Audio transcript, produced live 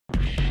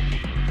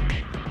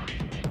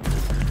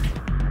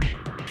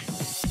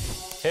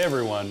Hey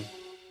everyone,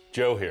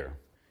 Joe here.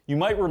 You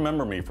might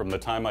remember me from the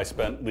time I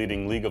spent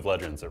leading League of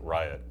Legends at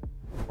Riot.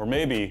 Or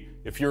maybe,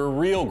 if you're a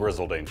real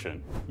grizzled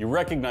ancient, you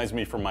recognize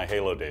me from my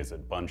Halo days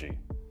at Bungie.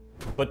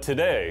 But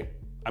today,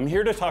 I'm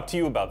here to talk to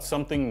you about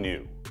something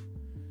new.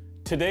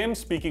 Today I'm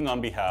speaking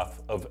on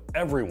behalf of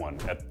everyone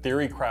at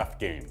Theorycraft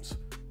Games.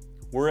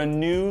 We're a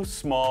new,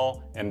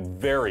 small, and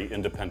very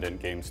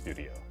independent game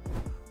studio.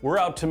 We're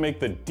out to make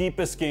the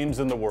deepest games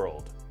in the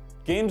world,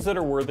 games that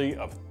are worthy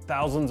of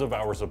thousands of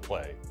hours of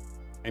play,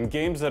 and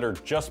games that are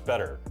just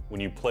better when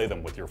you play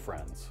them with your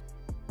friends.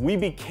 We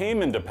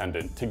became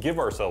independent to give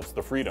ourselves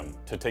the freedom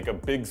to take a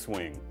big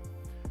swing.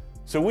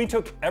 So we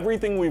took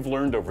everything we've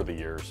learned over the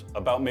years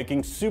about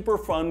making super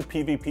fun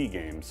PvP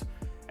games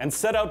and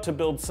set out to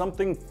build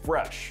something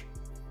fresh,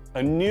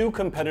 a new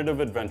competitive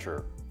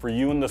adventure for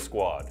you and the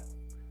squad.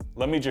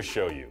 Let me just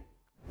show you.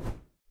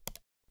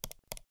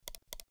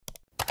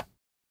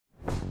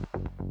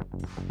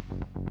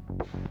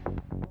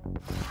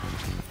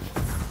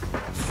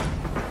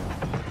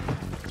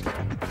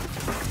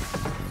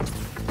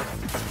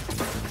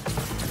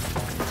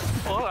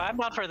 Oh, I'm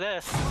not for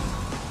this.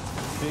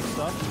 Big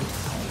stuff.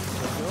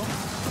 Let's go.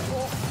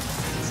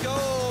 Let's go!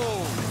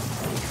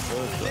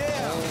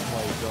 Yeah! Oh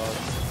my god.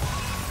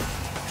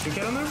 You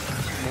get on there?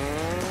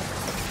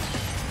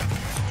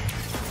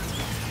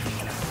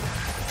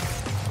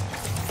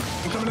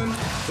 I'm coming in.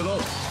 With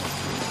ult.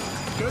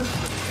 Good.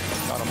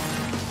 Got him.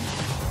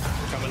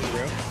 Coming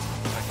through.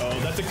 Oh,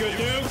 that's a good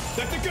nuke!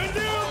 That's a good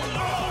nuke!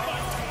 Oh my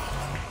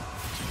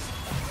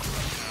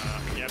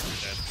god! Yep,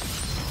 dead.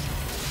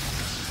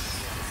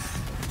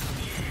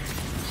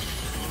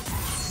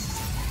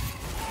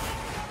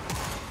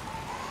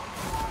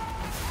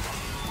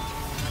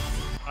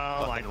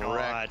 Oh my Fucking god.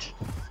 wrecked.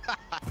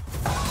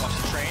 Watch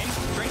the train.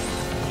 Train.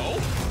 Oh!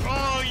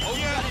 Oh,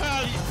 yes!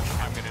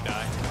 I'm gonna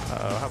die.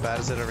 Uh-oh, how bad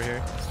is it over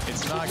here?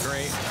 It's not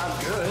great. Not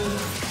good.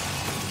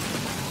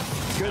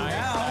 Good Nice,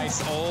 now.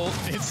 nice ult.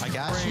 It's I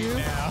got great you.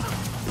 now.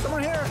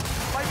 Someone here.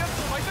 Light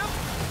up, light up.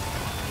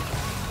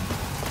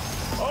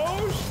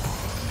 Oh!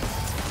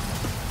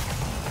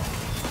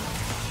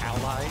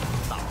 Ally.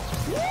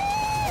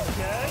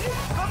 Okay.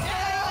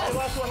 Okay.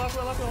 Last one, let's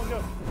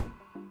go.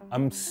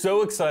 I'm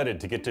so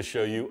excited to get to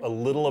show you a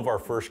little of our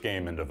first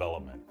game in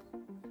development.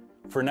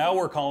 For now,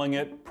 we're calling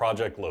it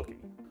Project Loki.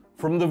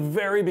 From the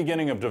very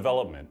beginning of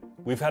development,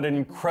 we've had an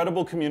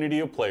incredible community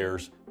of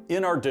players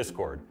in our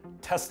Discord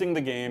testing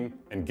the game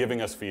and giving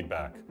us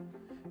feedback.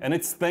 And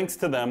it's thanks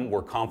to them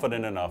we're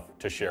confident enough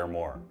to share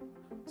more.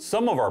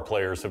 Some of our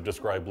players have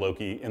described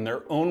Loki in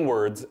their own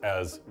words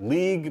as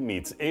League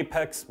meets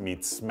Apex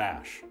meets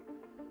Smash.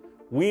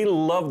 We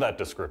love that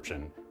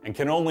description and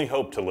can only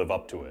hope to live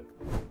up to it.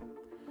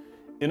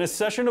 In a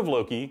session of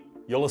Loki,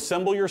 you'll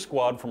assemble your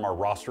squad from our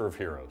roster of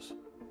heroes.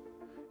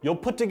 You'll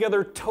put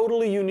together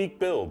totally unique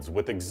builds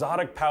with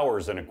exotic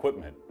powers and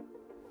equipment.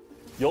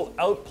 You'll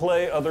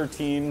outplay other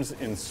teams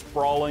in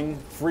sprawling,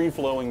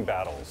 free-flowing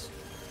battles.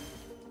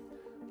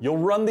 You'll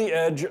run the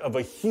edge of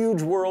a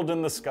huge world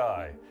in the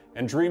sky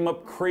and dream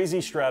up crazy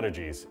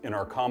strategies in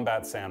our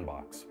combat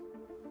sandbox.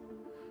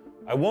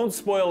 I won't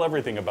spoil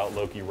everything about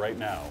Loki right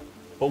now,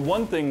 but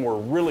one thing we're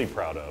really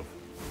proud of,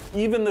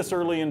 even this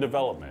early in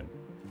development,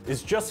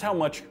 is just how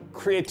much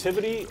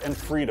creativity and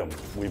freedom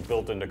we've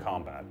built into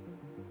combat.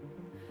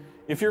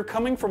 If you're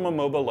coming from a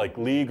MOBA like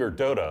League or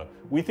Dota,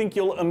 we think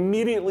you'll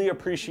immediately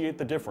appreciate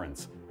the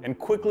difference and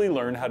quickly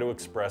learn how to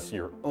express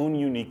your own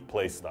unique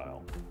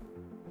playstyle.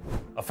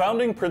 A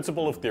founding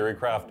principle of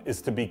Theorycraft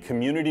is to be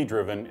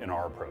community-driven in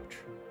our approach.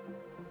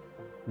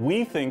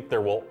 We think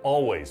there will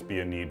always be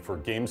a need for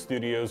game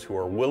studios who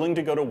are willing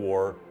to go to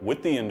war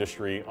with the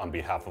industry on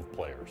behalf of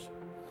players.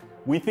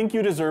 We think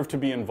you deserve to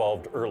be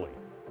involved early,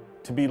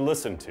 to be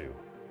listened to,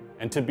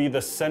 and to be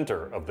the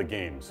center of the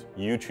games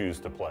you choose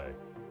to play.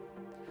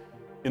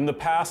 In the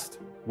past,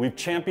 we've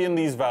championed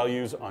these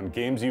values on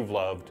games you've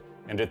loved,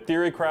 and at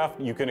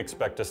Theorycraft, you can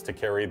expect us to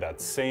carry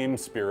that same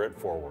spirit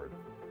forward.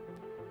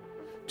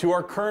 To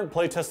our current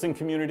playtesting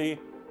community,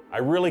 I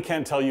really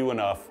can't tell you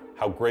enough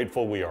how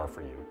grateful we are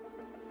for you.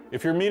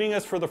 If you're meeting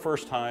us for the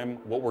first time,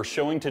 what we're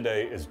showing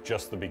today is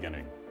just the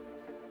beginning.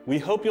 We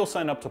hope you'll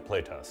sign up to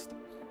playtest.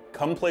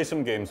 Come play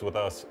some games with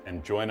us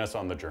and join us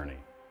on the journey.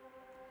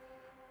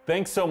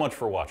 Thanks so much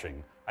for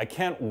watching. I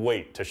can't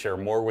wait to share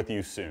more with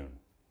you soon.